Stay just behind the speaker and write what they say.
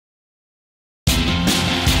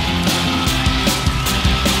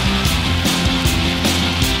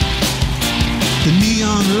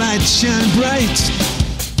neon lights shine bright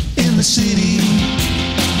in the city.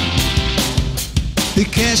 They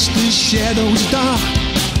cast the shadows dark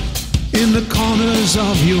in the corners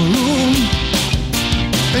of your room,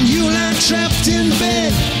 and you lie trapped in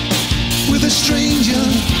bed with a stranger.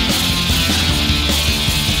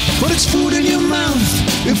 But it's food in your mouth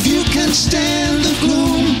if you can stand the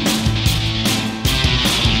gloom.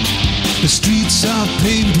 The streets are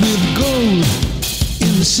paved with gold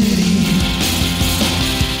in the city,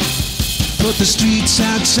 but the streets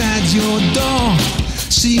outside your door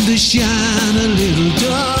seem to shine a little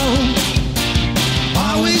dull.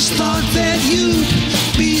 Always thought that you'd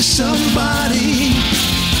be somebody,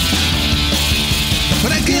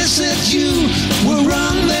 but I guess that you were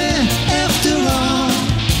wrong there after all.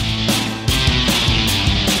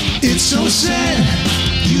 It's so sad,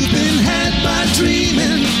 you've been had by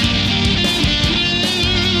dreaming.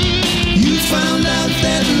 You found out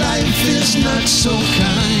that life is not so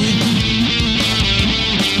kind.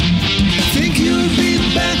 Think you'll be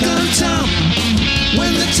back on top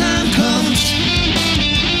when the time comes.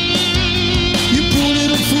 You poor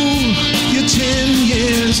little fool, you're 10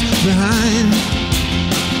 years behind.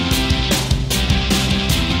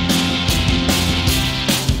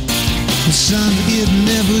 The sun, it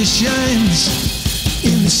never shines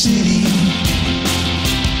in the city,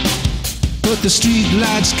 but the street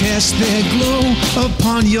lights cast their glow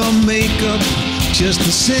upon your makeup just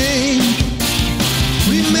the same.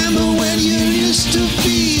 Remember when you used to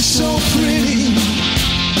be so pretty,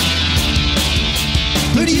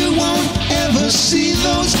 but you won't ever see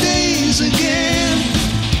those days again.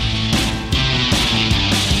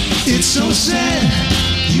 It's so sad,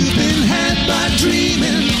 you've been had by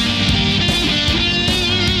dreaming.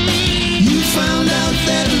 You found out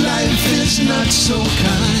that life is not so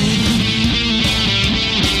kind.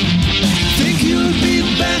 Think you'll be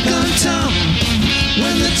back on top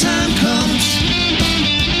when the time comes.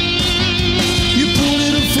 You poor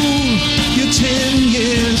little fool, you're 10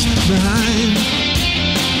 years behind.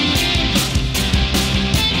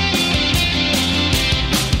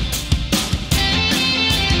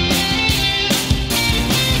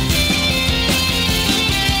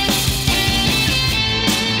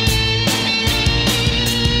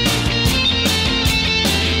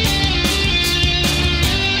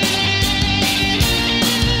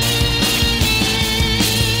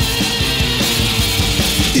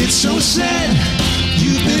 It's so sad,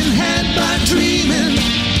 you've been had by dreaming.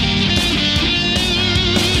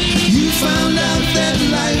 You found out that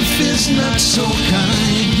life is not so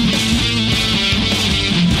kind.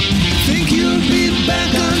 Think you'll be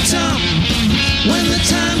back on top when the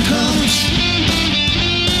time comes.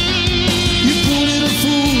 You poor little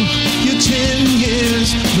fool, you're 10 years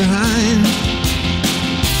behind.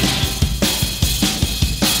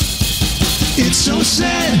 It's so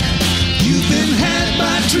sad, you've been had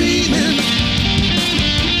by dreaming.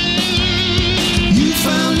 You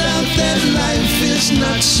found out that life is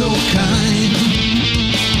not so kind.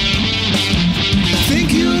 Think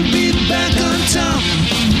you'll be back on top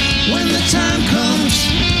when the time comes.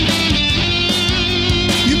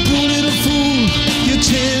 You poor little fool, you're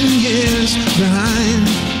 10 years behind.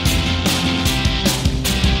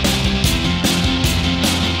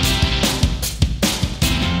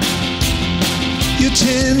 You're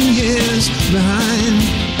 10 years behind.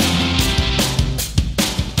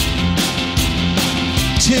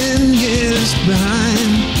 10 years